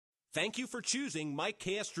Thank you for choosing Mike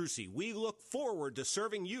Castrucci. We look forward to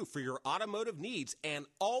serving you for your automotive needs and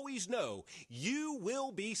always know you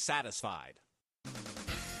will be satisfied.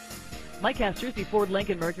 Mike Castrucci, Ford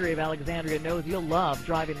Lincoln Mercury of Alexandria, knows you'll love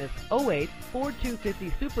driving this '08 Ford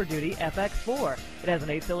 250 Super Duty FX4. It has an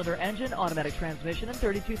 8-cylinder engine, automatic transmission, and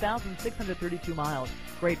 32,632 miles.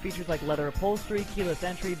 Great features like leather upholstery, keyless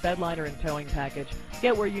entry, bedliner, and towing package.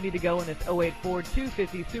 Get where you need to go in this '08 Ford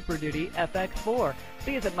 250 Super Duty FX4.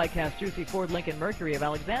 See us at Mike Castrucci, Ford Lincoln Mercury of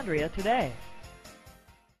Alexandria today.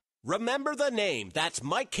 Remember the name. That's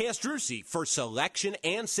Mike Castrucci for selection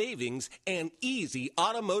and savings and easy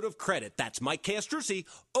automotive credit. That's Mike Castrucci,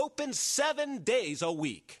 open 7 days a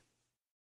week.